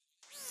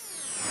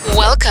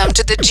Welcome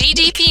to the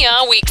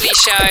GDPR Weekly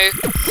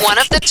Show, one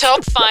of the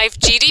top 5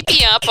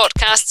 GDPR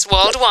podcasts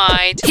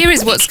worldwide. Here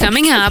is what's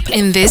coming up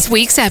in this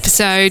week's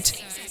episode.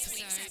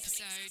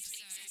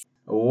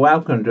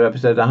 Welcome to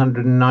episode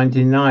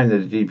 199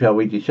 of the GDPR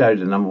Weekly Show,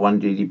 the number one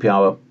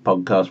GDPR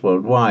podcast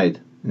worldwide.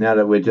 Now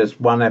that we're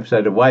just one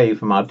episode away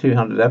from our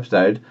 200th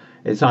episode,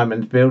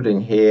 excitement's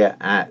building here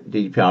at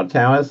GDPR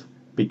Towers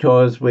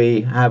because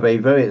we have a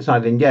very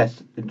exciting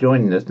guest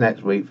joining us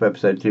next week for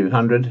episode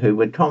 200 who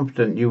we're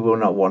confident you will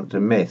not want to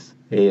miss.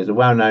 He is a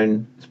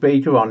well-known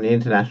speaker on the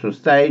international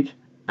stage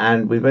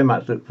and we very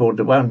much look forward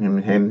to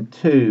welcoming him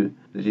to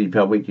the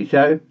GDPR Weekly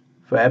Show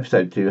for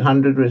episode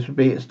 200, which will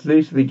be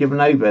exclusively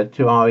given over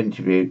to our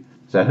interview.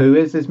 So who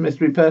is this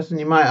mystery person,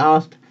 you might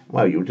ask?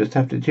 Well, you'll just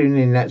have to tune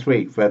in next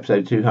week for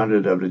episode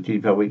 200 of the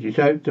GDPR Weekly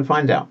Show to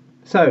find out.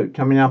 So,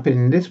 coming up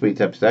in this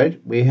week's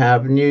episode, we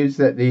have news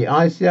that the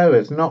ICO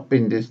has not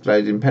been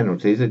disclosing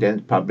penalties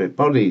against public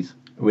bodies.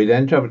 We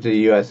then travel to the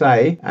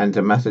USA and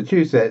to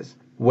Massachusetts,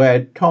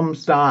 where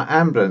Comstar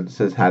Ambulance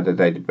has had a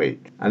data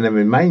breach. And then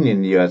remaining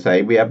in the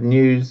USA, we have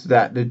news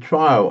that the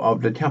trial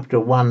of the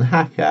Capital One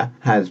hacker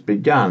has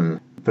begun.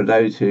 For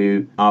those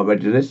who are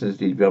regular listeners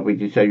to GDPR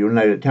Weekly Show, you'll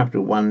know that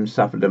Capital One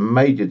suffered a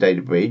major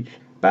data breach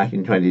back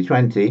in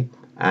 2020,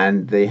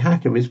 and the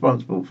hacker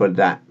responsible for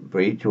that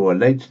breach, or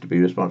alleged to be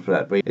responsible for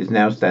that breach, is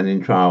now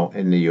standing trial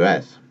in the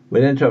US. We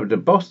then travel to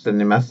Boston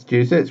in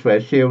Massachusetts, where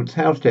Shields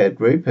Healthcare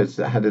Group has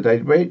had a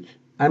data breach.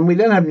 And we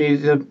then have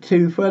news of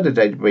 2 further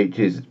data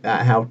breaches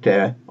at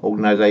healthcare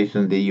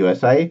organisations in the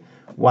USA,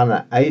 one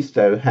at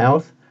Aisto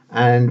Health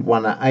and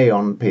one at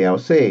Aon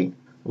PLC.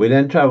 We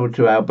then travel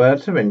to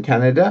Alberta in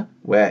Canada,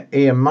 where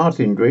Ian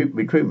Martin Group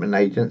Recruitment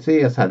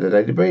Agency has had a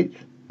data breach.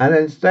 And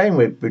then staying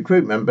with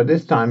recruitment, but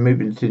this time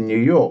moving to New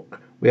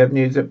York, we have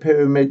news that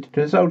Pyramid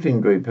Consulting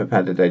Group have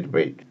had a data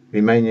breach.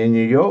 Remaining in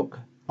New York,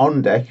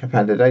 OnDeck have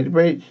had a data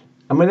breach.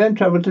 And we then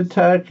travel to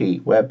Turkey,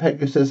 where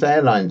Pegasus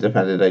Airlines have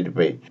had a data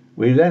breach.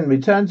 We then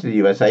return to the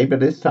USA, but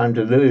this time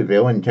to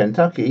Louisville in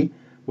Kentucky,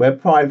 where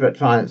Private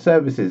Client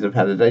Services have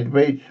had a data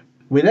breach.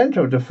 We then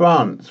travel to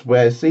France,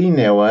 where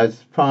CNIL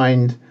has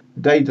fined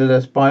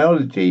Dataless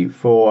Biology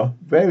for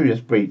various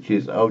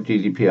breaches of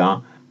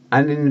GDPR,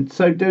 and in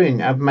so doing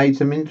have made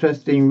some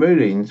interesting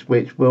rulings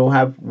which will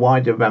have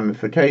wider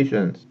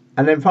ramifications.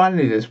 And then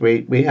finally this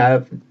week we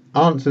have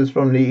answers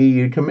from the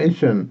EU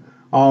Commission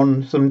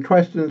on some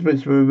questions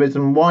which have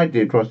arisen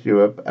widely across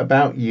Europe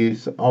about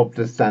use of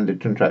the standard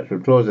contractual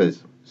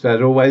clauses. So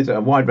as always,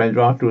 a wide range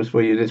of articles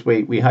for you this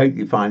week. We hope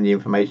you find the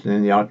information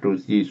in the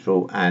articles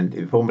useful and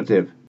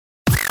informative.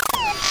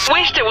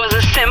 Wished it was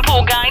a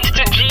simple guide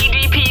to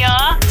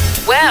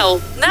GDPR?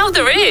 Well, now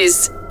there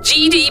is.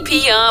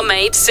 GDPR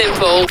Made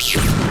Simple.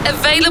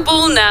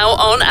 Available now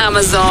on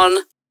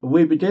Amazon.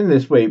 We begin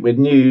this week with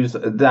news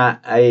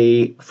that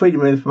a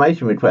Freedom of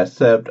Information request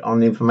served on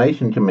the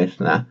Information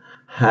Commissioner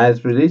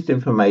has released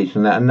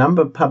information that a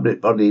number of public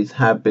bodies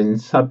have been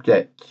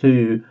subject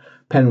to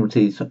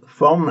penalties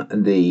from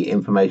the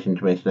Information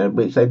Commissioner,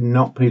 which they've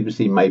not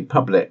previously made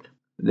public.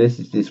 This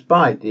is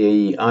despite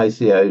the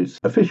ICO's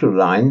official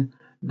line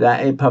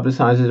that it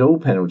publicises all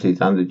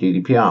penalties under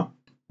GDPR.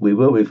 We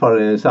will be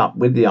following this up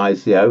with the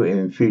ICO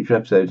in future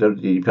episodes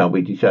of the GDPR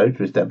Weekly Show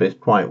to establish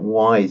quite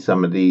why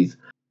some of these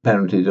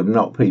penalties have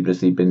not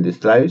previously been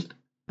disclosed.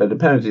 But the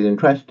penalties in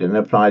question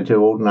apply to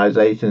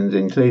organisations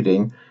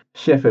including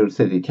Sheffield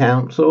City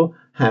Council,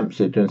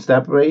 Hampshire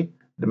Constabulary,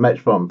 the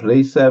Metropolitan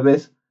Police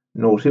Service,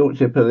 North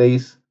Yorkshire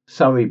Police,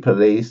 Surrey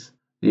Police,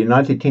 the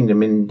United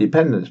Kingdom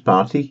Independence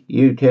Party,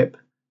 UKIP,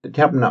 the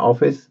Cabinet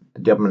Office,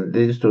 the Government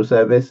Digital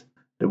Service,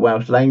 the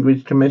Welsh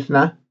Language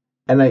Commissioner,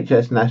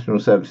 NHS National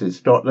Services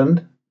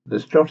Scotland, the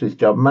Scottish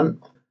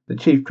Government, the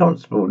Chief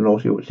Constable of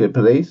North Yorkshire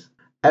Police,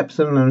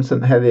 Epsom and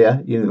St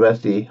Helier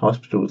University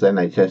Hospitals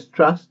NHS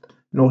Trust,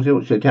 North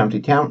Yorkshire County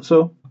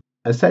Council,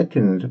 a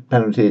second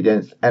penalty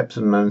against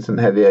Epsom and St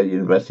Helier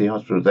University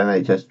Hospitals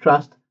NHS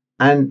Trust,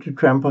 and the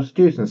Crown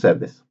Prosecution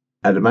Service.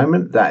 At the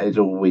moment, that is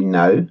all we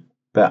know,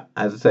 but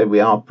as I say,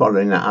 we are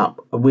following that up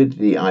with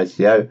the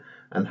ICO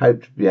and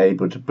hope to be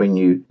able to bring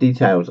you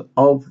details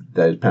of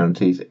those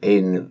penalties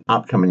in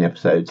upcoming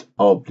episodes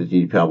of the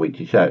GDPR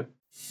Weekly Show.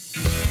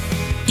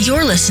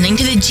 You're listening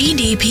to the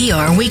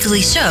GDPR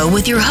Weekly Show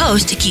with your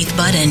host, Keith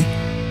Budden.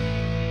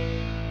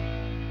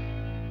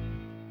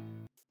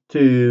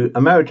 To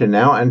America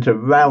now and to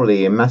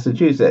Rowley in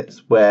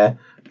Massachusetts, where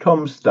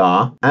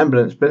Comstar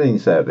Ambulance Billing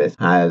Service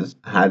has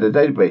had a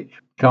data breach.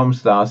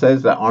 Comstar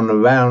says that on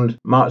around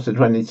March the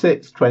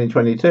 26th,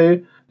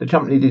 2022, the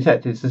company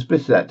detected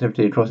suspicious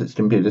activity across its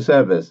computer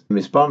servers. In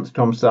response,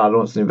 Comstar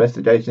launched an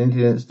investigation into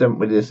the incident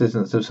with the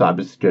assistance of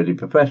cybersecurity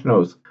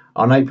professionals.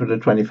 On April the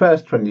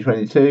 21st,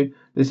 2022,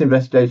 this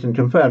investigation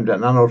confirmed that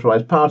an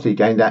unauthorized party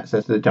gained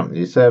access to the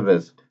company's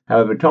servers.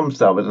 However,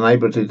 Comstar was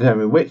unable to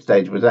determine which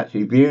data was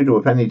actually viewed or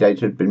if any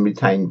data had been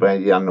retained by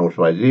the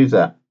unauthorized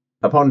user.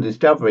 Upon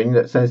discovering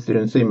that sensitive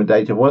consumer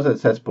data was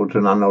accessible to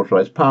an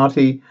unauthorized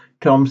party,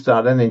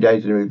 Comstar then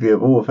engaged in a review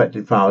of all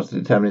affected files to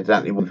determine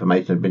exactly what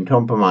information had been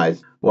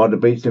compromised. While the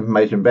breach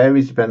information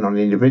varies depending on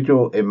the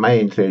individual, it may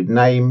include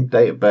name,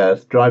 date of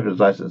birth, driver's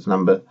license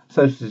number,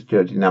 social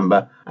security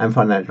number, and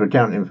financial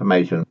account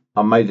information.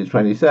 On May the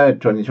 23rd,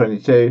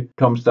 2022,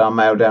 Comstar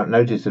mailed out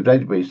notice of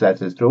data breach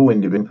letters to all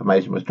individual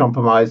information was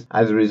compromised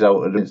as a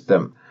result of the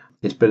incident.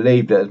 It's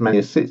believed that as many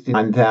as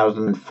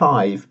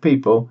 69,005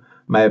 people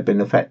may have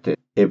been affected.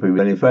 If we have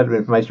any further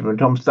information from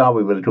Comstar,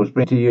 we will of course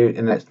bring to you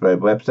in the next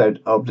available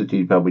episode of the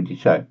GDPR Weekly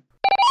Show.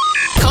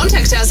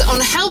 Contact us on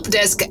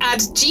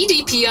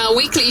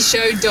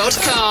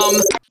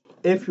helpdesk@gdprweeklyshow.com.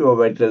 If you're a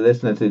regular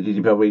listener to the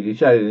GDPR Weekly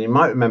Show, then you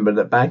might remember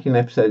that back in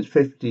episodes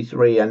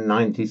 53 and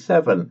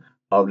 97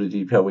 of the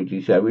GDPR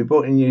Weekly Show, we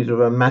brought in news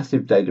of a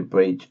massive data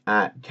breach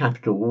at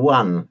Capital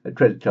One, a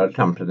credit card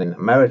company in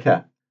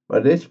America.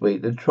 Well, this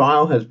week, the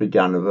trial has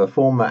begun of a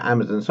former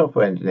Amazon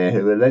software engineer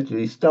who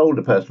allegedly stole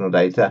the personal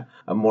data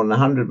of more than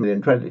 100 million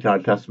credit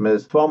card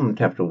customers from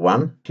Capital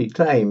One. She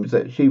claims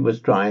that she was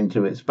trying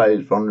to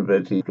expose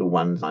vulnerabilities to Capital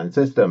One's line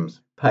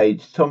systems.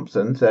 Paige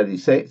Thompson,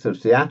 36, of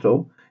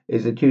Seattle,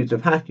 is accused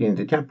of hacking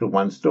into Capital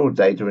One's stored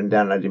data and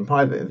downloading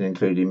private,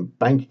 including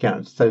bank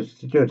accounts and social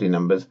security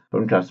numbers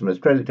from customers'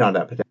 credit card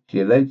applications. She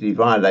allegedly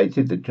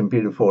violated the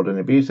Computer Fraud and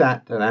Abuse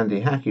Act, an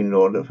anti-hacking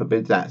law that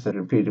forbids access to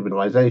computer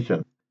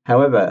virtualization.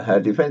 However,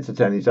 her defense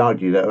attorneys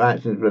argue that her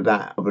actions were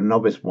that of a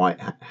novice white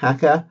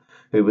hacker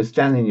who was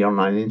scanning the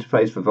online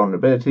interface for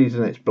vulnerabilities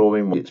and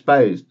exploring what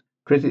exposed.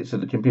 Critics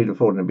of the Computer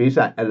Fraud and Abuse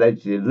Act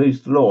allege the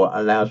loose law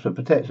allows for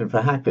protection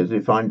for hackers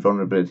who find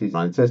vulnerabilities in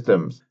online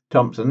systems.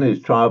 Thompson,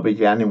 whose trial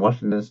began in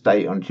Washington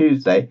state on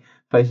Tuesday,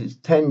 faces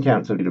 10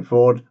 counts of computer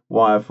fraud,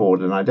 wire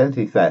fraud and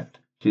identity theft.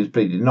 She has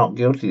pleaded not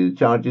guilty to the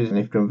charges and,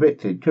 if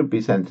convicted, could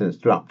be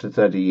sentenced to up to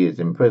 30 years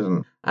in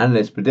prison.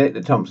 Analysts predict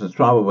that Thompson's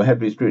trial will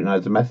heavily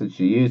scrutinise the methods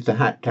she used to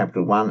hack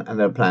Capital One and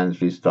her plans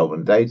for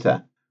stolen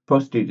data.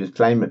 Prosecutors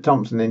claim that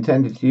Thompson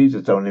intended to use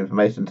the stolen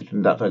information to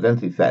conduct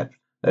identity theft.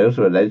 They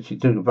also allege she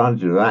took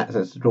advantage of her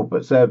access to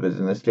corporate servers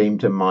in a scheme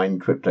to mine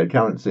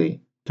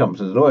cryptocurrency.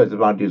 Thompson's lawyers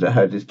have argued that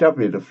her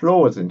discovery of the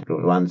flaws in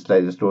Capital One's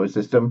data storage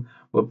system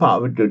were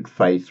part of a good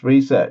faith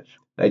research.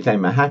 They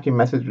claim her hacking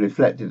methods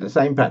reflected the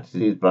same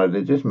practices used by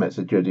legitimate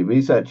security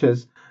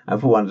researchers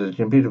and fall under the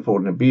Computer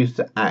Fraud and Abuse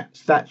Act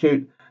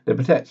statute that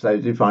protects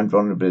those who find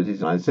vulnerabilities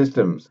in online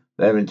systems.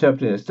 They are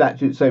interpreting the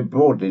statute so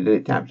broadly that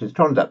it captures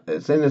conduct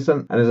that's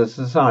innocent, and as a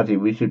society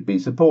we should be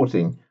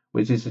supporting,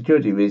 which is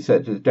security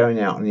researchers going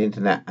out on the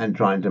internet and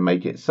trying to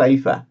make it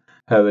safer,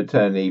 her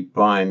attorney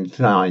Brian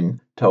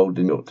Klein told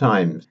the New York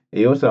Times.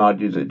 He also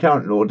argues that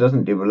current law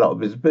doesn't give a lot of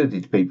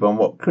visibility to people on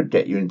what could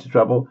get you into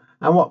trouble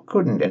and what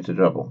couldn't get into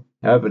trouble.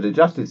 However, the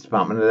Justice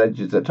Department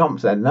alleges that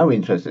Thompson had no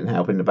interest in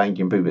helping the bank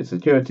improve its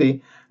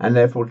security and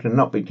therefore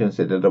cannot be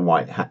considered a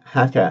white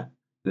hacker.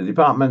 The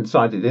department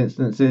cited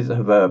instances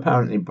of her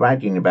apparently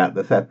bragging about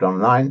the theft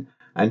online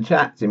and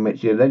chats in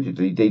which she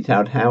allegedly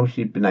detailed how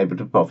she'd been able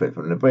to profit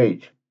from the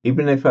breach.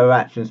 Even if her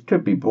actions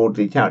could be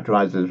broadly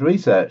characterized as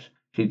research,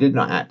 she did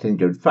not act in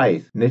good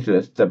faith,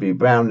 Nicholas W.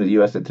 Brown, the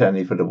U.S.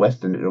 Attorney for the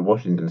Western District of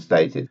Washington,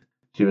 stated.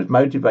 She was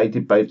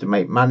motivated both to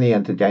make money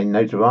and to gain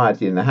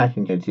notoriety in the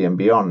hacking community and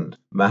beyond.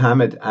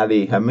 Mohammed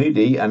Ali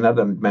Hamoudi,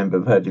 another member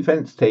of her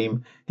defense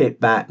team, hit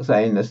back,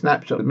 saying the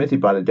snapshots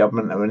submitted by the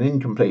government are an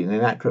incomplete and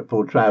inaccurate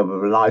portrayal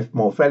of a life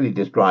more fairly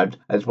described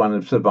as one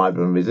of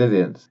survival and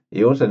resilience.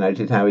 He also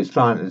noted how his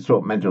client had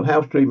sought mental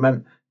health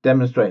treatment,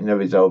 demonstrating their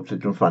resolve to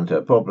confront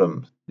her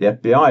problems. The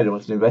FBI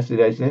launched an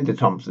investigation into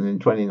Thompson in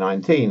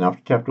 2019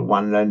 after Capital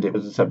One learned it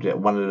was the subject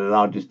of one of the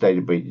largest data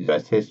breaches in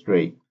US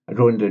history.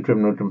 According to the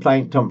criminal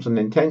complaint, Thompson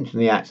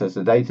intentionally accessed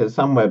the data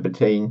somewhere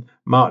between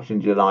March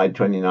and July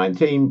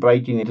 2019,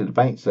 breaking into the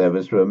bank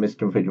servers through a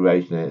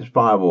misconfiguration in its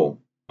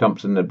firewall.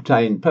 Thompson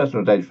obtained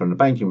personal data from the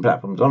banking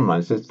platform's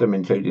online system,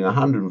 including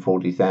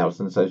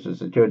 140,000 social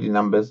security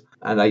numbers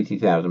and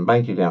 80,000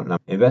 bank account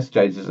numbers.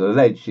 Investigators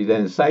allege she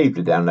then saved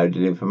the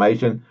downloaded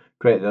information,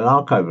 created an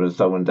archive of the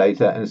stolen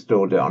data, and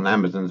stored it on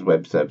Amazon's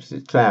Web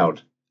Services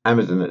cloud.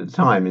 Amazon at the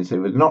time said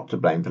it was not to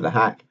blame for the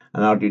hack,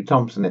 and argued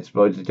Thompson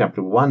exploited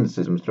Capital One's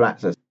systems to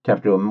access.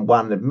 Capital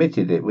One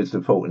admitted it was the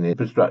fault in the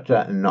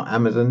infrastructure and not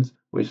Amazon's,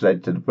 which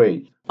led to the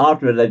breach.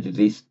 After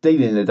allegedly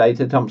stealing the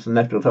data, Thompson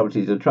left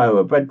authorities a trail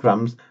of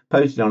breadcrumbs,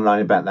 posting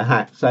online about the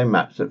hack so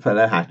much that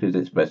fellow hackers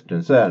expressed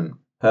concern.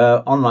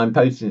 Her online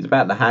postings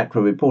about the hack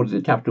were reported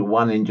to Capital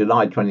One in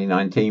July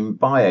 2019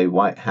 by a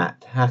white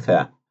hat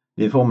hacker.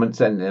 The informant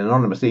sent an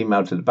anonymous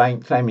email to the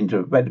bank claiming to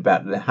have read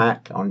about the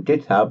hack on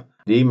GitHub.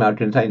 The email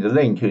contained a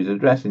link whose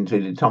address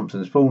included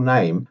Thompson's full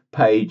name,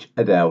 Paige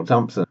Adele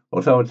Thompson.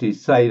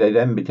 Authorities say they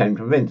then became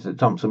convinced that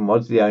Thompson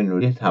was the owner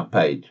of the GitHub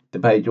page. The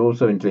page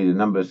also included a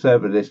number of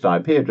server list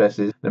IP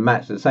addresses that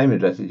matched the same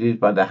addresses used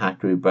by the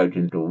hacker who broke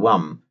into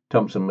One.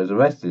 Thompson was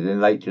arrested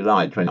in late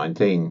July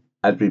 2019.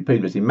 As we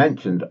previously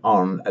mentioned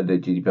on the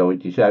GDPR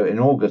Weekly Show, in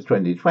August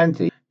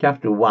 2020,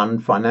 Capital One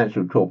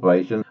Financial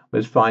Corporation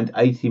was fined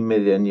 $80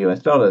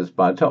 million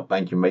by a top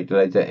banking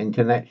regulator in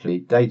connection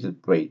with data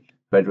breach.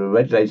 Federal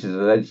regulators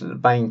alleged that the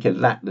bank had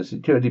lacked the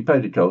security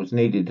protocols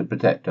needed to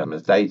protect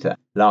customers' data.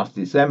 Last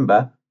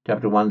December,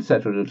 Chapter 1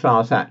 settled a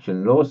class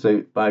action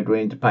lawsuit by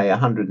agreeing to pay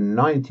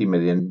 $190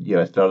 million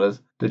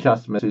to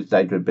customers whose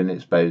data had been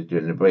exposed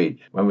during the breach.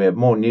 When we have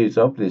more news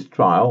of this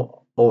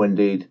trial, or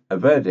indeed a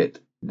verdict,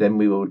 then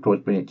we will of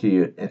course bring it to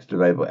you in the next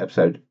available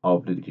episode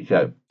of the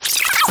show.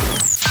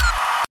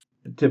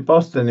 To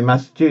Boston in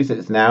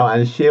Massachusetts now,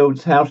 and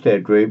Shields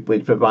Healthcare Group,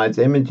 which provides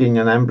imaging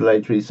and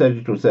ambulatory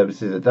surgical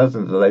services at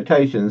dozens of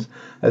locations,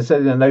 has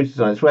said in a notice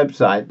on its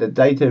website that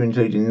data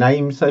including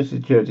names, social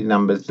security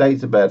numbers,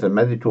 dates of birth and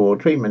medical or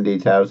treatment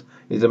details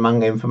is among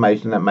the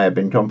information that may have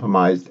been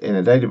compromised in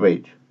a data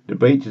breach. The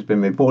breach has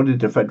been reported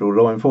to federal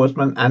law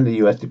enforcement and the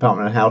U.S.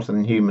 Department of Health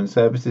and Human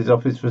Services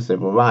Office for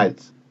Civil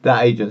Rights.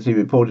 That agency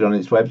reported on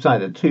its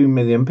website that 2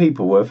 million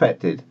people were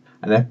affected.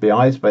 An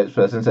FBI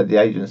spokesperson said the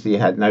agency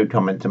had no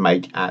comment to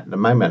make at the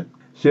moment.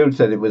 Shields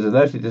said it was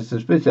alerted to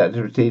suspicious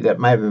activity that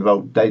may have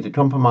involved data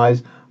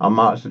compromise on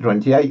March the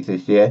 28th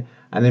this year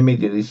and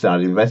immediately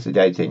started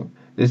investigating.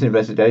 This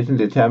investigation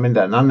determined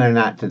that an unknown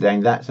actor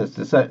gained access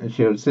to certain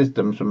Shields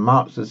systems from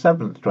March the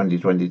 7th,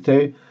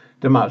 2022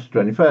 to March the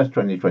 21st,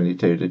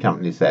 2022, the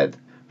company said.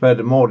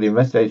 Furthermore, the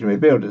investigation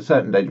revealed that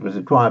certain data was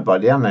acquired by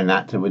the unknown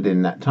actor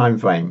within that time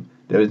frame.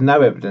 There is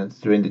no evidence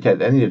to indicate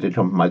that any of the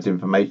compromised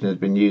information has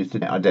been used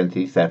in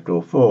identity theft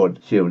or fraud,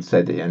 Shields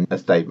said in a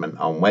statement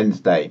on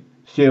Wednesday.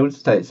 Shields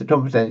states the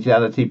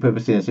confidentiality,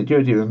 privacy and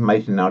security of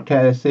information in our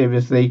care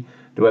seriously.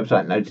 The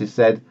website notice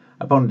said,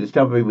 upon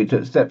discovery we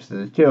took steps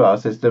to secure our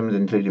systems,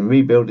 including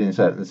rebuilding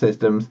certain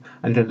systems,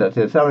 and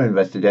conducted a thorough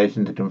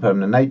investigation to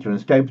confirm the nature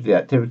and scope of the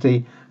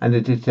activity and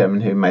to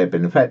determine who may have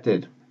been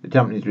affected. The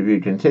company's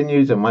review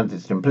continues, and once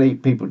it's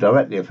complete, people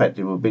directly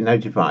affected will be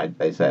notified,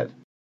 they said.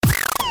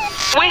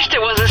 Wished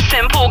it was a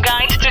simple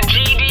guide to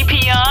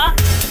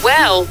GDPR?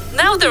 Well,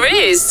 now there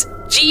is.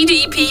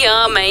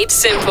 GDPR Made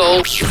Simple.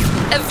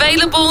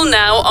 Available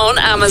now on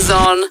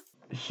Amazon.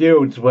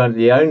 Shields weren't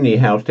the only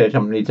healthcare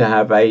company to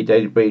have a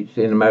data breach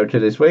in America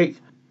this week.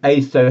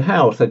 ASO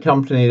Health, a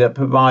company that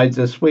provides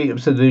a suite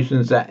of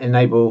solutions that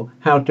enable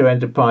healthcare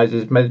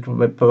enterprises, medical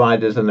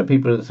providers and the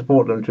people that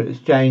support them to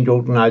exchange,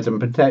 organise and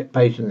protect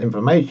patient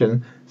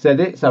information, said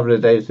it suffered a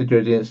data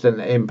security incident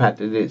that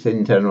impacted its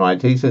internal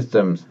IT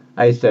systems.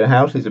 ASO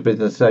Health is a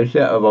business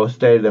associate of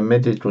Australian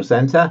Medical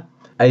Centre.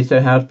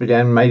 ASO Health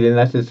began mailing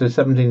letters to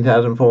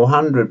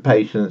 17,400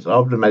 patients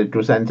of the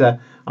medical centre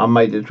on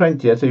May the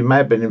 20th who may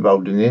have been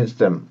involved in the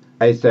incident.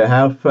 ASO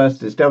Health first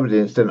discovered the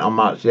incident on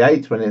March the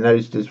 8th when it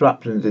noticed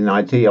disruptions in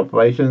IT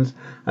operations,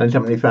 and the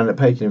company found that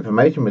patient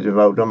information was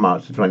involved on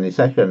March the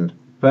 22nd.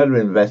 Further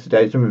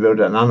investigation revealed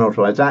that an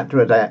unauthorised actor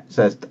had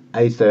accessed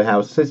ASO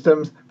Health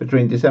systems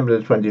between December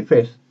the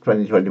 25th,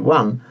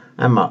 2021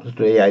 and March the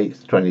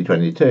 8th,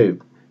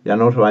 2022. The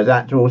unauthorised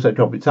actor also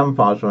copied some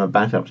files from a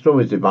backup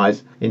storage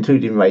device,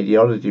 including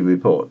radiology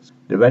reports.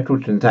 The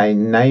records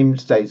contained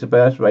names, dates of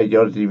birth,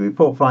 radiology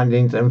report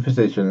findings and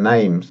physician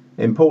names.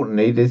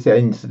 Importantly, this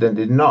incident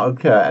did not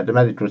occur at the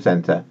medical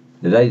centre.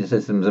 The data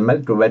systems and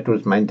medical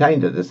records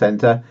maintained at the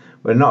centre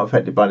were not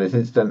affected by this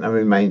incident and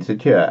remain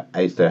secure,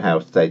 ASO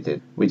Health stated.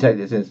 We take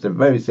this incident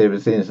very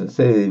seriously and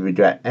sincerely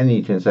regret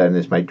any concern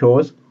this may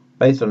cause.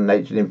 Based on the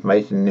nature of the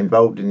information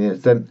involved in the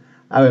incident,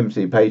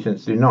 OMC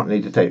patients do not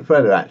need to take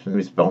further action in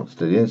response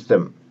to the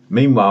incident.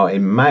 Meanwhile,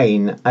 in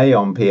Maine,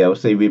 Aon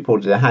plc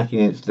reported a hacking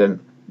incident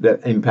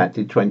that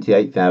impacted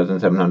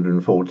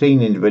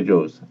 28,714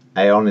 individuals.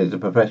 Aon is a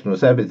professional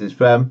services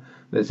firm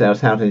that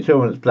sells health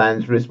insurance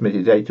plans, risk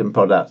mitigation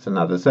products and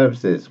other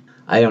services.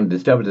 Aon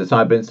discovered the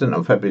cyber incident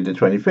on February the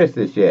 25th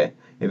this year.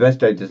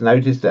 Investigators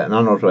noticed that an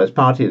unauthorised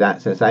party had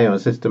accessed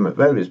Aon's system at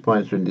various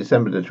points from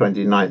December the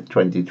 29th,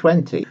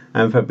 2020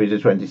 and February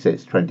the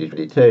 26th,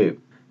 2022.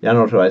 The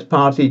unauthorised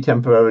party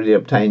temporarily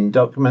obtained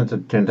documents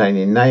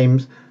containing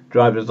names,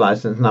 driver's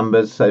licence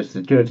numbers, social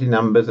security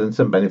numbers and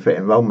some benefit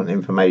enrolment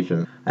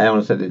information.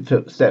 Aon said it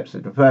took steps to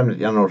confirm that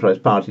the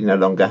unauthorised party no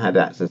longer had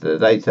access to the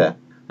data.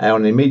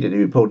 Aon immediately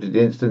reported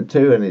the incident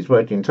to and is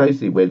working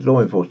closely with law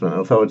enforcement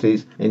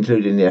authorities,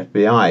 including the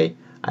FBI,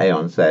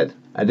 Aon said.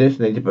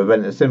 Additionally, to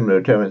prevent a similar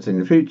occurrence in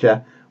the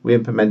future, we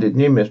implemented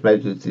numerous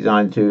measures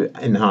designed to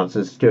enhance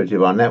the security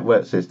of our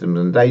network systems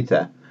and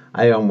data.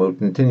 Aon will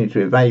continue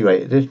to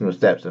evaluate additional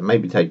steps that may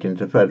be taken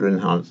to further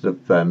enhance the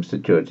firm's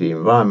security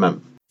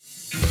environment.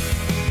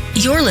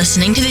 You're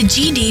listening to the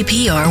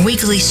GDPR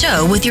Weekly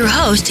Show with your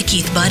host,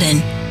 Keith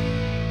Budden.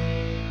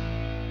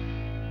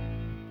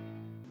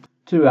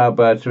 To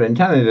Alberta in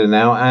Canada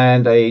now,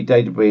 and a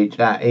data breach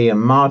at Ian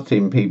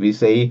Martin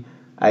PBC,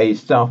 a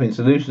staffing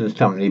solutions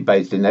company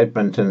based in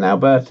Edmonton,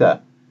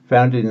 Alberta.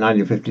 Founded in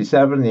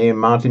 1957, the Ian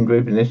Martin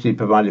Group initially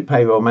provided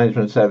payroll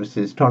management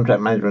services, contract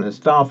management and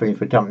staffing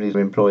for companies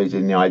with employees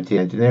in the IT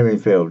engineering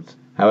fields.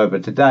 However,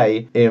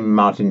 today, Ian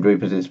Martin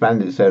Group has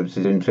expanded its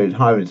services to include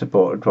hiring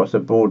support across a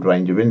broad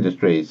range of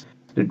industries.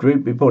 The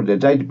group reported a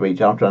data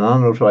breach after an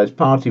unauthorised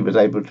party was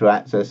able to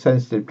access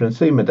sensitive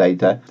consumer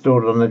data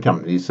stored on the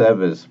company's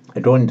servers.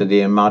 According to the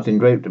Ian Martin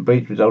Group, the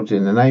breach resulted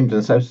in the names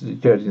and social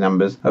security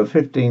numbers of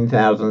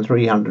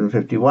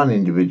 15,351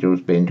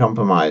 individuals being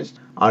compromised.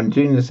 On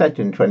June 2,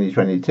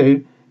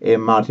 2022,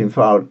 Ian Martin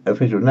filed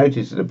official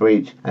notice of the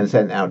breach and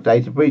sent out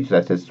data breach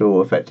letters to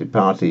all affected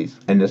parties.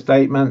 In the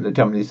statement, the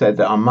company said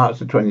that on March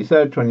the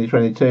 23rd,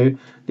 2022,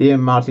 the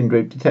Ian Martin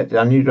Group detected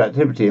unusual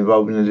activity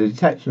involving the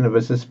detection of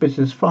a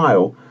suspicious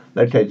file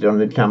located on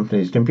the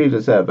company's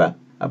computer server.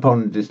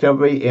 Upon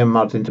discovery, Ian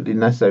Martin took the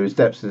necessary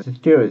steps to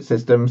secure its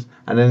systems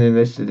and then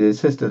enlisted the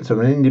assistance of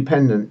an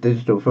independent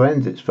digital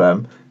forensics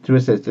firm to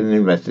assist in the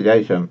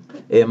investigation.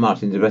 Ian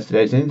Martin's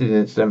investigation into the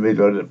incident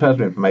revealed that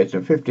personal information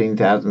of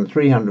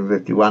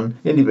 15,351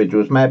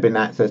 individuals may have been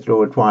accessed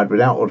or acquired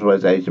without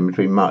authorization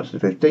between March the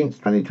 15th,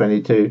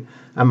 2022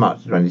 and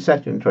March the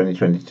 22nd,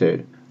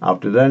 2022.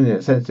 After learning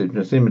that sensitive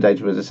consumer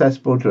data was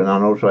accessible to an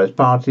unauthorized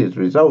party as a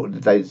result of the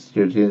data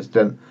security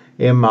incident,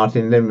 Ian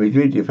Martin then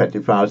reviewed the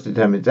affected files to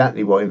determine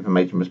exactly what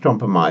information was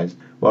compromised.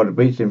 While the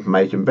breached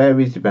information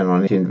varies depending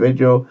on each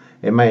individual,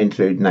 it may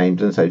include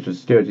names and social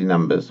security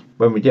numbers.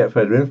 When we get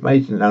further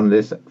information on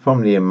this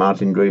from the Ian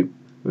Martin Group,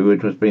 we will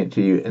bring it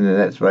to you in the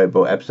next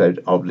available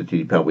episode of the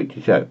GDPR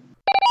Weekly Show.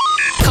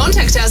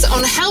 Contact us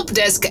on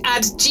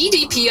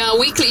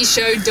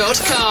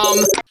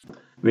helpdesk@gdprweeklyshow.com.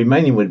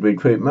 Remaining with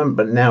recruitment,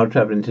 but now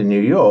travelling to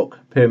New York,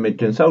 Pyramid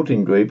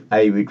Consulting Group,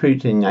 a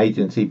recruiting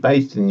agency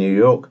based in New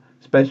York,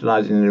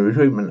 specialising in the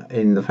recruitment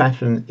in the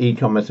fashion,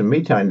 e-commerce and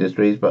retail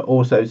industries, but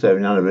also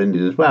serving other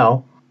industries as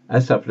well,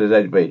 has suffered a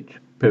data breach.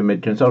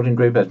 Pyramid Consulting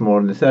Group has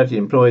more than 30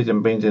 employees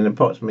and brings in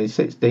approximately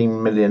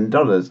 $16 million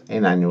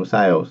in annual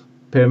sales.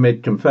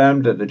 Pyramid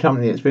confirmed that the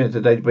company experienced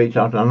a data breach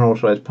after an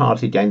unauthorized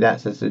party gained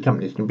access to the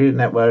company's computer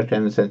network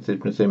and the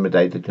sensitive consumer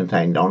data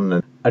contained on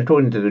them.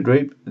 According to the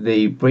group,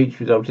 the breach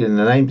resulted in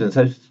the names and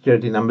social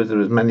security numbers of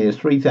as many as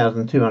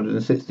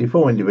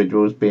 3,264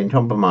 individuals being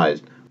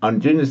compromised. On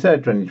June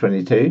 3rd,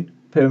 2022,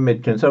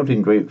 Pyramid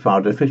Consulting Group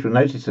filed official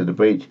notice of the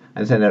breach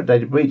and sent out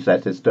data breach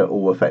letters to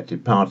all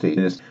affected parties.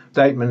 In a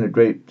statement, the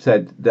group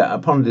said that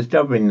upon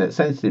discovering that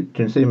sensitive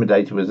consumer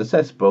data was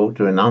accessible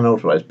to an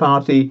unauthorized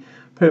party,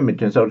 Pyramid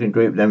Consulting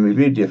Group then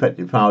reviewed the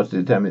affected files to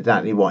determine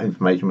exactly what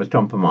information was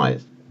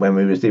compromised. When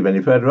we receive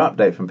any further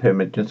update from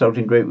Pyramid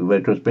Consulting Group, we will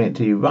of course bring it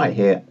to you right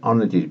here on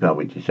the GDPR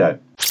Weekly Show.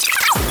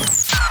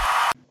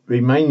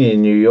 Remaining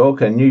in New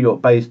York, a New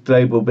York-based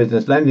global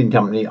business lending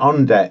company,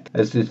 OnDeck,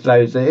 has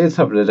disclosed that it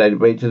suffered a data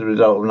breach as a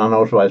result of an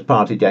unauthorized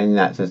party gaining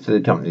access to the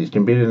company's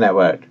computer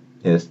network.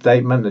 In a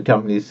statement, the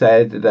company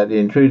said that the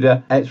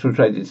intruder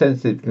exfiltrated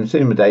sensitive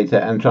consumer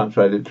data and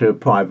transferred it to a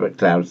private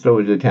cloud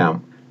storage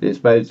account. The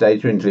exposed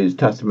data includes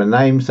customer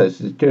names,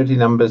 social security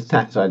numbers,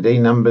 tax ID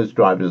numbers,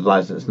 driver's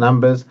license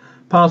numbers,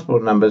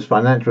 passport numbers,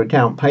 financial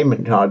account,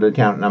 payment card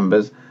account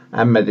numbers,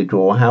 and medical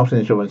or health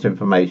insurance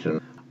information.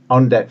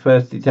 OnDeck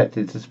first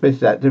detected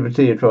suspicious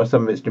activity across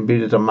some of its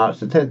computers on March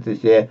the 10th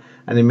this year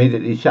and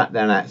immediately shut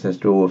down access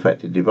to all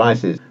affected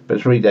devices.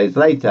 But 3 days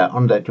later,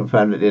 OnDeck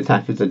confirmed that the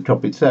attackers had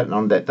copied certain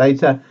OnDeck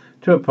data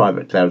to a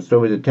private cloud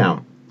storage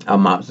account.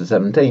 On March the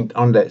 17th,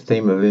 OnDeck's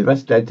team of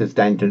investigators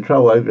gained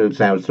control over the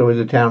cloud storage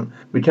account,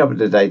 recovered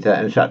the data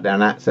and shut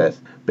down access,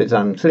 but it's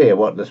unclear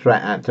what the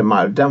threat actor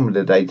might have done with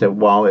the data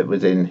while it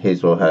was in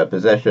his or her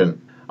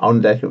possession.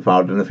 OnDeck have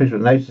filed an official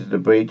notice of the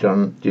breach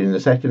on June the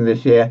 2nd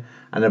this year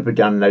and have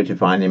begun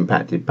notifying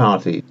impacted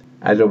parties.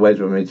 As always,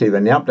 when we receive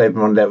any update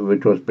from OnDeck, we will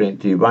of course bring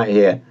it to you right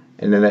here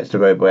in the next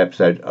available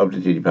episode of the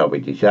GDPR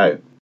Weekly Show.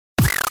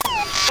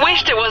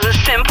 Wished it was a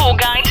simple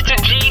guide to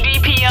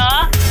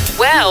GDPR?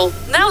 Well,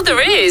 now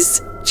there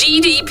is.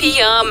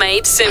 GDPR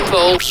Made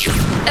Simple.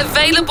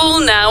 Available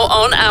now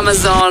on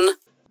Amazon.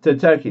 To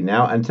Turkey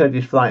now, and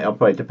Turkish flight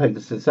operator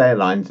Pegasus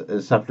Airlines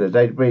has suffered a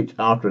data breach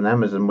after an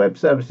Amazon Web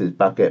Services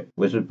bucket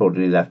was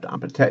reportedly left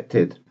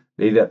unprotected.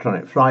 The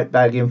electronic flight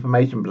bag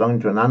information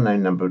belonging to an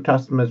unknown number of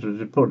customers was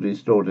reportedly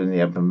stored in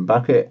the open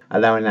bucket,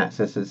 allowing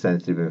access to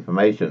sensitive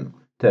information.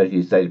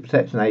 Turkey's Data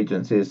Protection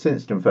Agency has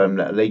since confirmed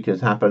that a leak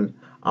has happened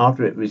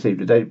after it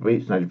received a data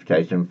breach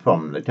notification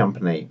from the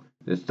company.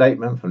 The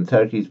statement from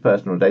Turkey's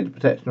Personal Data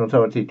Protection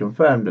Authority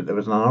confirmed that there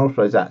was an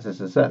unauthorized access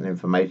to certain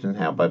information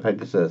held by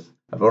Pegasus.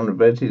 A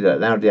vulnerability that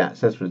allowed the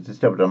access was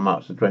discovered on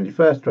March the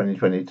 21st,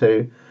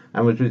 2022,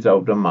 and was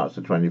resolved on March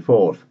the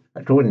 24th.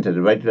 According to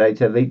the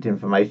regulator, leaked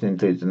information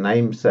includes the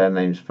names,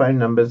 surnames, phone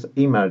numbers,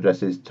 email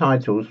addresses,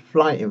 titles,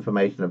 flight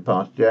information of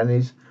past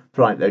journeys,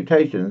 flight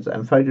locations,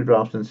 and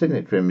photographs and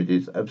signature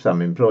images of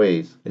some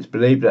employees. It's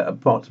believed that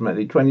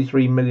approximately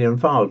 23 million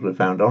files were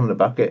found on the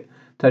bucket,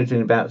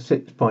 totaling about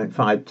 6.5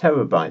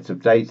 terabytes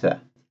of data.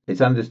 It's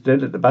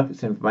understood that the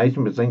bucket's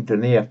information was linked to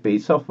an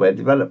EFB software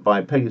developed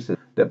by Pegasus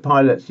that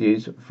pilots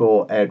use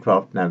for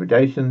aircraft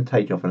navigation,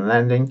 takeoff and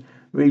landing,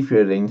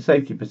 refueling,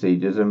 safety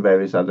procedures and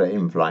various other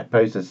in-flight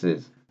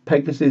processes.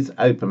 Pegasus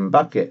Open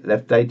Bucket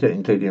left data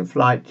including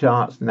flight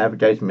charts,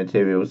 navigation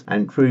materials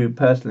and crew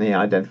personally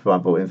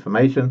identifiable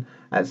information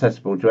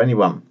accessible to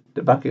anyone.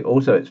 The bucket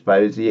also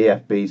exposed the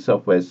EFB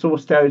software's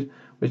source code,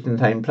 which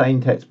contained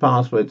plain text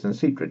passwords and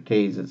secret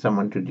keys that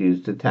someone could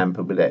use to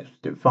tamper with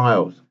sensitive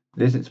files.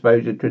 This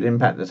exposure could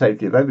impact the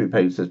safety of every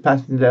Pegasus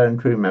passenger and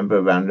crew member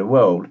around the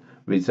world,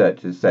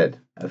 researchers said.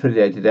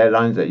 Affiliated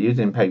airlines that are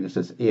using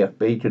Pegasus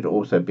EFB could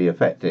also be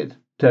affected.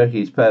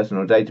 Turkey's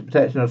Personal Data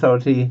Protection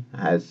Authority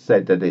has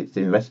said that its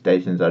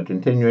investigations are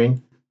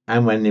continuing,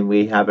 and when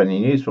we have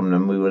any news from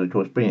them, we will of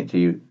course bring it to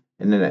you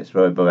in the next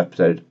available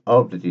episode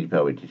of the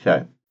GDPR Weekly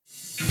Show.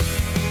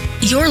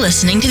 You're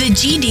listening to the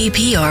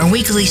GDPR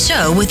Weekly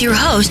Show with your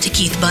host,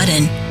 Keith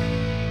Budden.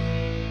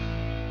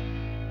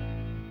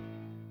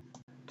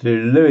 To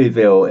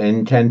Louisville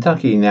in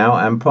Kentucky now,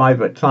 and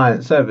Private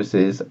Client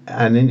Services,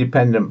 an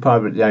independent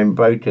privately owned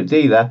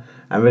broker-dealer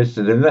and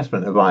registered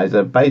investment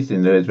advisor based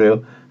in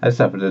Louisville, has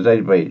suffered a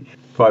data breach.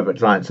 Private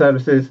Client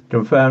Services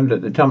confirmed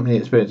that the company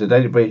experienced a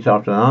data breach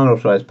after an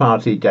unauthorized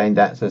party gained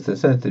access to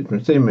sensitive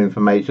consumer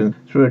information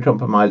through a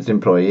compromised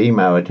employee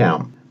email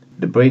account.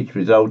 The breach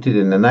resulted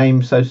in the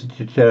names, social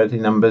security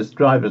numbers,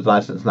 driver's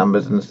license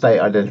numbers and state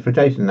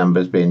identification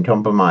numbers being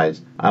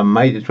compromised. On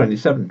May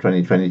 27,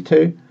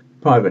 2022,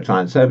 Private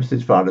Client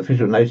Services filed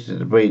official notice of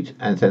the breach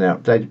and sent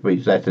out data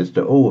breach letters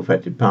to all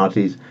affected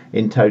parties,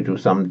 in total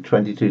some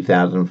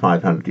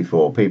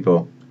 22,504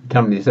 people. The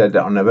company said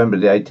that on November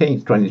 18,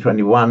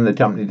 2021, the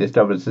company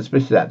discovered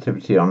suspicious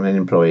activity on an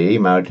employee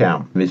email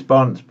account. In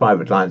response,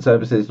 Private Client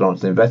Services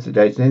launched an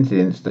investigation into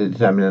the incident to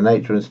determine the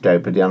nature and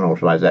scope of the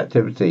unauthorized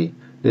activity.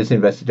 This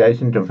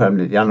investigation confirmed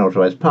that the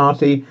unauthorized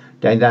party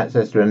gained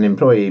access to an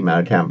employee email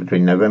account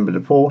between November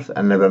 4th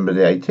and November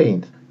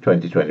 18th,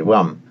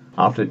 2021.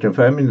 After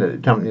confirming that the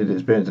company had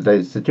experienced a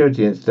data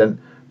security incident,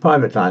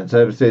 Private Client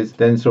Services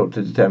then sought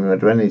to determine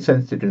whether any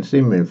sensitive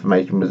consumer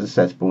information was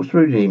accessible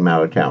through the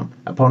email account.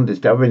 Upon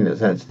discovering that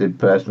sensitive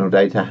personal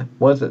data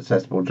was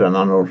accessible to an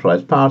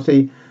unauthorized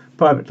party,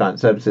 Private Client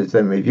Services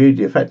then reviewed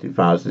the affected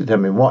files to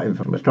determine what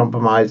information was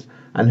compromised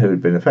and who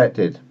had been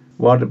affected.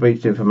 While the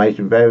breached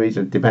information varies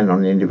and depends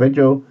on the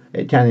individual,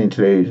 it can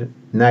include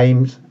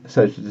names,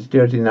 social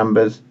security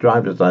numbers,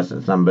 driver's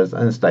license numbers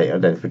and state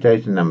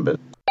identification numbers.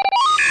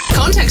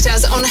 Contact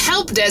us on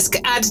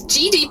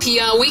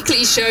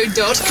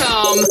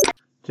helpdesk@gdprweeklyshow.com.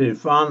 To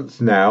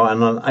France now,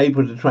 and on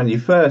April the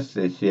 21st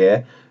this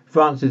year,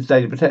 France's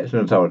Data Protection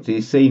Authority,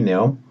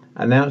 CNIL,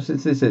 announced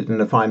its decision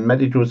to fine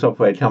medical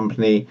software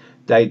company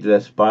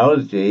Daedalus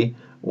Biology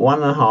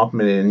 €1.5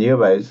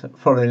 million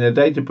following a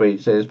data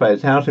breach that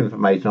exposed health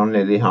information on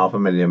nearly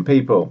 500,000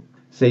 people.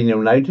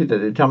 CNIL noted that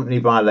the company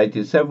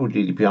violated several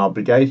GDPR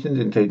obligations,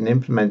 including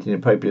implementing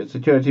appropriate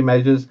security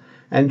measures,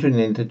 entering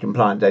into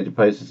compliant data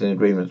processing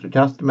agreements with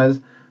customers,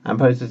 and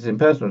processing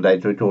personal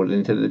data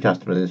according to the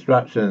customer's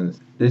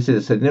instructions. This is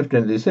a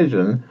significant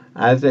decision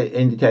as it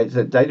indicates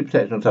that data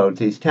protection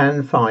authorities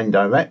can fine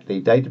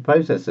directly data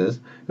processors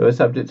who are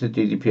subject to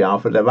GDPR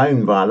for their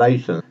own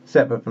violations,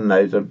 separate from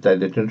those of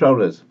data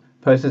controllers.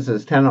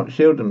 Processors cannot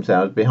shield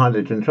themselves behind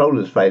the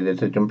controller's failure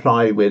to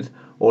comply with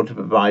or to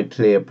provide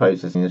clear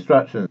processing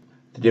instructions.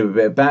 To give a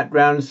bit of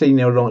background,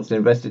 CNIL launched an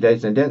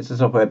investigation against the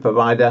software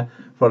provider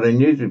following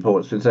news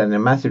reports concerning a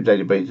massive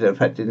data breach that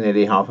affected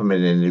nearly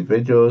 500,000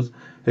 individuals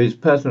whose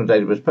personal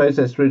data was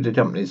processed through the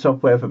company's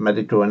software for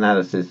medical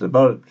analysis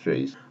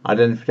laboratories.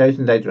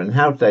 Identification data and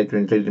health data,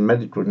 including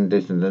medical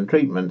conditions and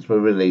treatments, were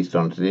released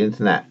onto the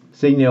internet.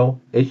 CNIL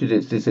issued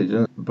its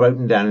decision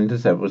broken down into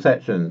several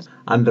sections.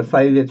 Under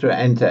failure to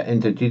enter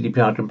into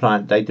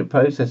GDPR-compliant data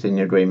processing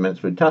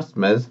agreements with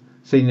customers,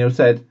 CNIL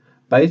said,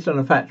 based on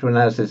a factual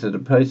analysis of the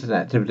processing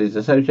activities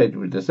associated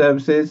with the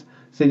services,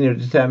 CNIL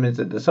determines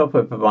that the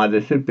software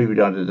provider should be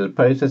regarded as a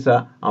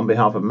processor on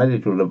behalf of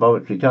medical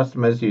laboratory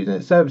customers using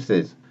its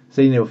services.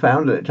 CNIL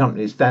found that the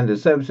company's standard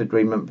service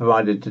agreement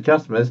provided to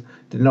customers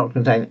did not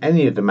contain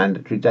any of the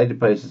mandatory data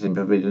processing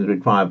provisions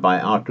required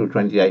by Article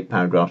 28,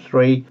 Paragraph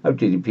 3 of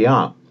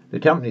GDPR. The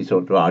company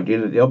sought to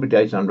argue that the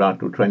obligation under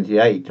Article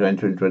 28 to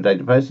enter into a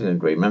data processing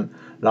agreement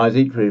lies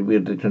equally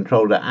with the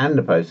controller and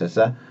the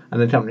processor,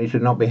 and the company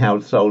should not be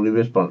held solely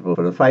responsible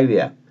for the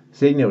failure.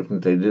 CNIL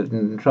concluded that the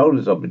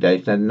controller's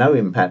obligation had no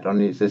impact on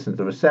the existence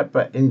of a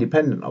separate,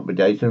 independent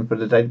obligation for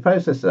the data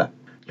processor.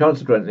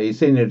 Consequently,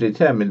 CNIL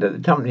determined that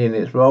the company in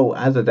its role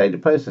as a data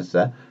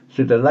processor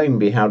should alone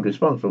be held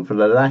responsible for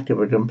the lack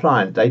of a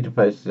compliant data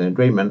processing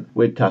agreement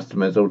with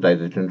customers or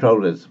data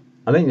controllers.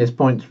 I think this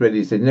point is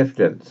really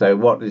significant. So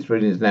what this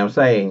ruling is now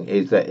saying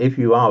is that if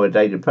you are a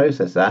data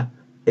processor,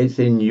 it's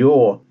in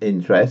your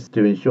interest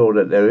to ensure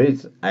that there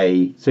is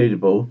a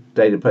suitable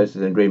data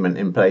processing agreement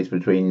in place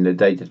between the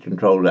data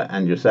controller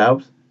and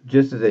yourselves,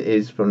 just as it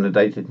is from the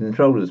data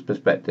controller's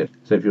perspective.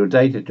 So if your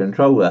data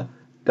controller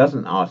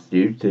doesn't ask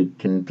you to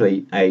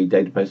complete a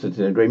data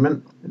processing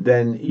agreement,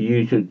 then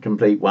you should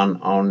complete one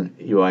on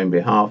your own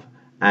behalf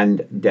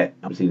and get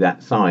obviously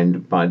that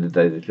signed by the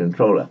data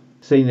controller.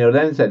 CNIL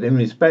then said, in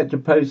respect to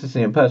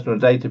processing of personal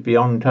data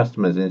beyond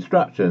customers'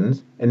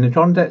 instructions, in the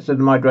context of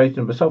the migration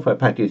of a software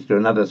package to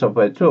another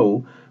software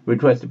tool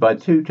requested by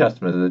two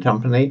customers of the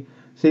company,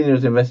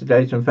 CNIL's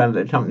investigation found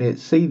that the company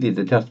exceeded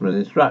the customer's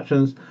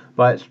instructions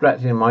by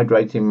extracting and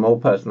migrating more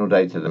personal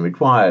data than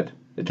required.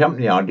 The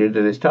company argued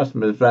that its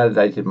customers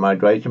validated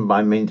migration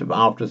by means of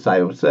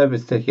after-sales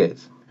service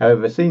tickets.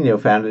 However,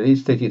 CNIL found that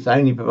these tickets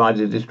only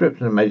provided a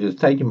description of measures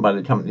taken by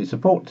the company's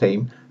support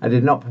team and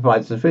did not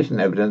provide sufficient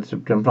evidence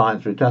of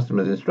compliance with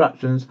customers'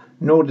 instructions,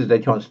 nor did they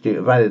constitute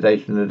a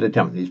validation of the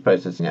company's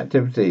processing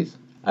activities.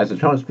 As a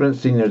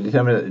consequence, CNIL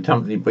determined that the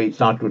company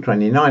breached Article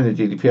 29 of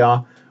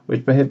GDPR,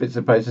 which prohibits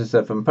the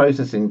processor from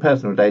processing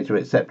personal data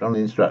except on the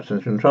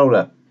instructions from the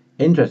controller.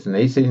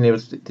 Interestingly,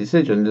 CNIL's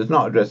decision does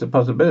not address the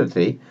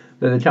possibility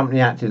that the company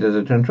acted as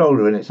a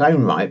controller in its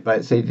own right by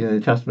exceeding the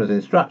customer's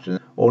instructions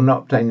or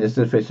not obtaining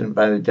sufficient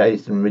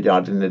validation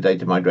regarding the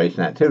data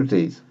migration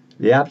activities.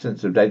 The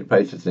absence of data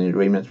processing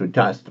agreements with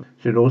customers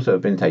should also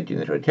have been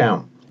taken into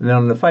account. And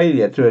on the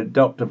failure to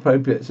adopt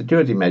appropriate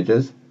security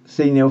measures,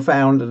 CNIL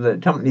found that the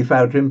company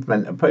failed to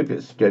implement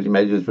appropriate security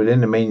measures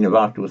within the meaning of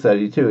Article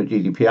 32 of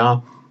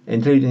GDPR,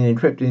 including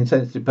encrypting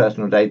sensitive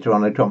personal data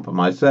on a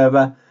compromised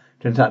server,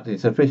 conducting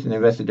sufficient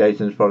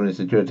investigations following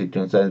security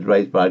concerns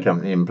raised by a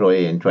company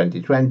employee in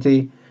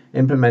 2020,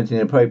 implementing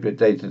appropriate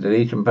data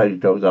deletion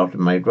protocols after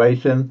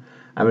migration,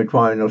 and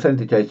requiring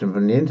authentication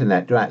from the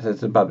internet to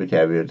access the public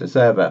area of the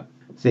server.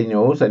 CNIL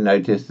also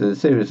noticed the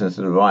seriousness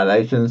of the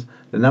violations,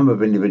 the number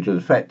of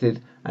individuals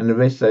affected, and the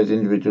risks those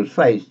individuals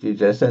face due to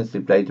their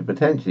sensitive data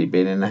potentially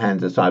being in the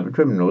hands of cyber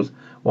criminals,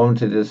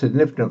 warranted a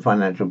significant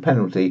financial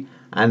penalty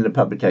and the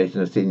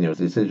publication of CNIL's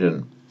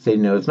decision.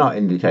 CNIL has not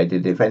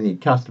indicated if any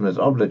customers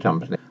of the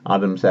company are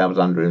themselves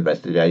under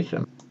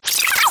investigation.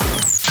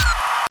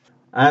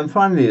 And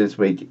finally this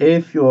week,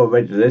 if you're a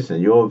regular listener,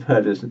 you'll have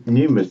heard us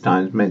numerous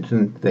times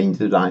mention things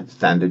like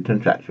standard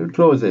contractual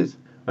clauses.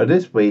 But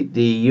this week,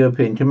 the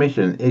European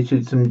Commission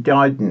issued some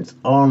guidance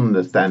on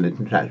the standard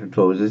contractual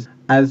clauses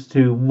as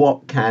to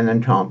what can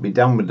and can't be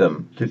done with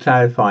them, to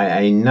clarify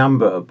a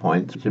number of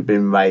points which have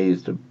been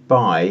raised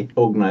by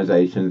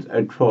organisations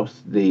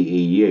across the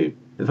EU.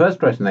 The first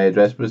question they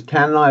addressed was,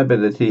 can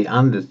liability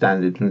under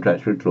standard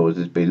contractual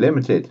clauses be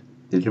limited?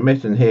 The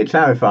Commission here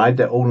clarified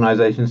that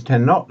organisations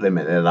cannot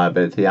limit their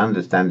liability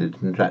under standard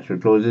contractual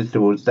clauses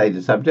towards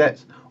data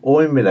subjects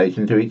or in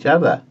relation to each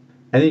other.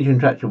 Any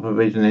contractual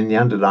provision in the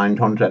underlying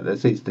contract that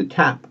seeks to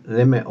cap,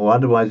 limit or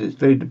otherwise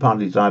exclude the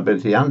party's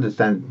liability under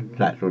standard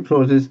contractual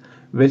clauses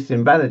risks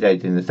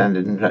invalidating the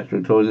standard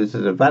contractual clauses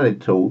as a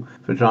valid tool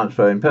for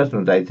transferring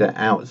personal data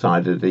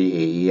outside of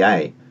the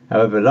EEA.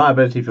 However,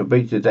 liability for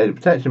breach of data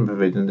protection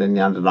provisions in the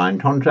underlying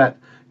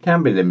contract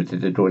can be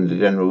limited according to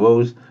general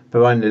rules,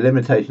 providing the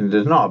limitation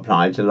does not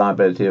apply to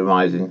liability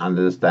arising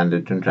under the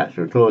standard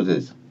contractual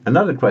clauses.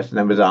 Another question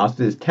that was asked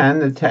is, can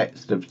the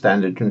text of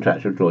standard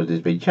contractual clauses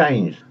be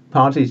changed?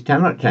 Parties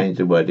cannot change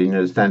the wording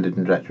of the standard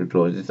contractual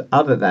clauses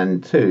other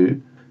than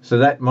to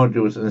select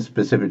modules and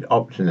specific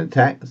option of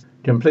text,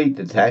 complete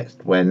the text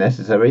where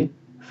necessary,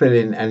 fill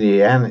in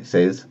any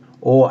annexes,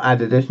 or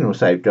add additional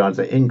safeguards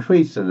that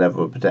increase the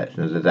level of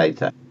protection of the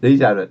data.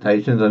 These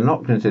adaptations are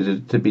not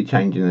considered to be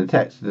changing the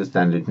text of the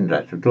standard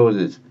contractual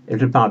clauses. If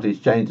the parties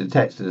change the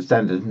text of the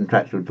standard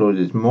contractual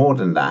clauses more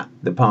than that,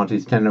 the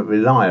parties cannot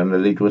rely on the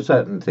legal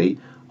certainty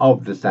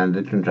of the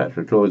standard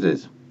contractual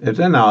clauses. If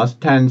then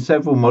asked, can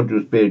several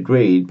modules be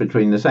agreed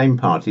between the same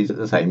parties at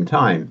the same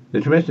time?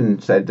 The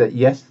Commission said that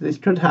yes, this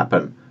could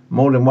happen.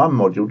 More than one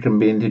module can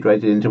be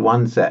integrated into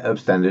one set of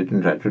standard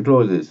contractual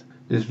clauses.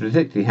 This is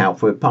particularly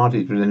helpful if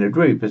parties within a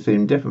group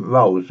assume different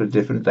roles for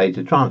different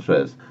data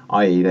transfers,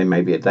 i.e. they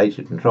may be a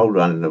data controller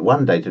under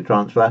one data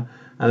transfer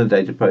and a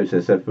data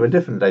processor for a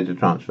different data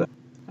transfer.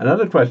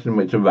 Another question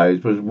which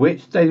arose was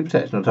which data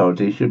protection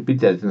authority should be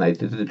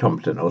designated as the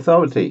competent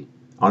authority.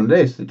 On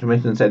this, the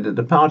Commission said that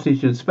the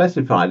parties should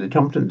specify the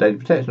competent data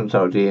protection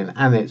authority in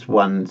Annex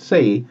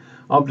 1C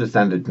of the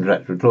standard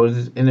contractual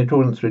clauses in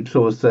accordance with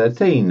Clause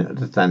 13 of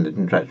the standard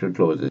contractual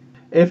clauses.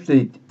 If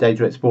the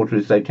data exporter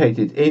is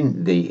located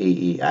in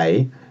the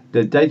EEA,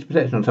 the data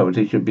protection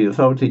authority should be the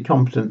authority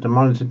competent to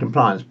monitor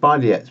compliance by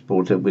the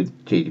exporter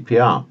with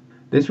GDPR.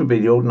 This would be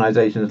the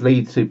organisation's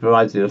lead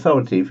supervisory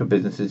authority for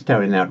businesses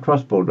carrying out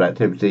cross-border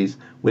activities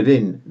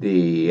within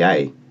the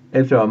EEA.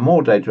 If there are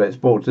more data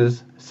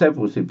exporters,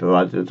 several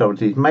supervisory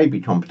authorities may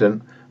be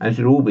competent and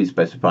should all be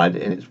specified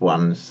in its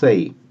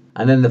 1C.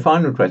 And then the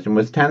final question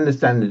was, can the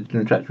standard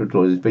contractual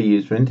clauses be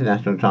used for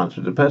international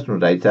transfers of personal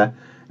data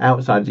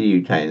outside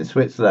the UK and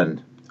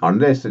Switzerland? On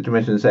this, the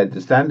Commission said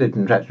the standard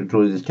contractual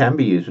clauses can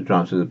be used for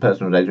transfers of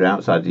personal data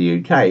outside the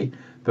UK,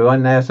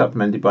 provided they are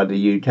supplemented by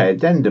the UK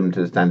addendum to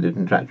the standard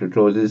contractual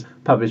clauses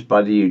published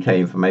by the UK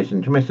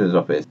Information Commissioner's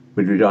Office.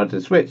 With regard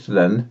to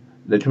Switzerland,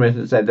 the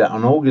Commission said that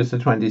on August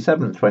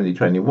 27,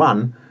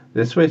 2021,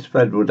 the Swiss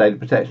Federal Data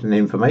Protection and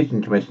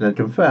Information Commissioner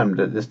confirmed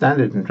that the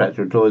standard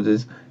contractual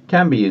clauses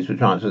can be used for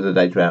transfers of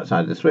data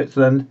outside of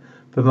Switzerland,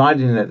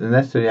 providing that the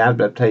necessary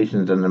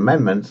adaptations and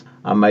amendments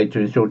are made to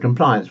ensure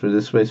compliance with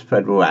the Swiss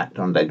Federal Act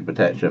on Data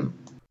Protection.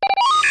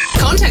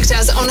 Contact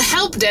us on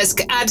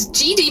helpdesk at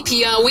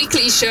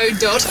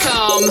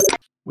gdprweeklyshow.com.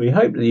 We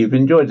hope that you've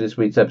enjoyed this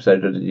week's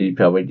episode of the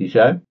GDPR Weekly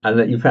Show and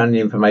that you found the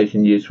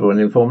information useful and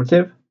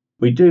informative.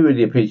 We do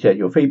really appreciate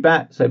your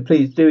feedback, so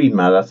please do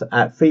email us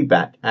at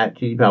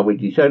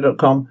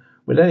feedback@gdprweeklyshow.com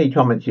with any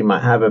comments you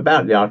might have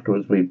about the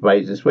articles we've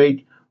raised this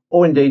week,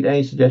 or indeed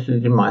any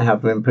suggestions you might have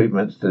for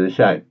improvements to the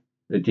show.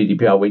 The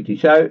GDPR Weekly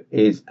Show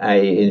is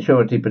a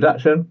Insurity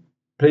production.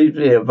 Please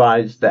be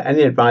advised that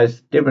any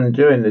advice given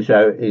during the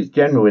show is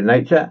general in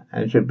nature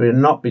and should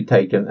not be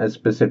taken as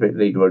specific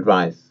legal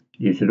advice.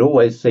 you should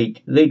always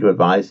seek legal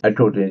advice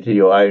according to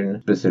your own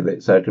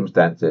specific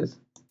circumstances.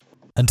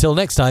 Until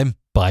next time,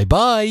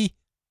 bye-bye.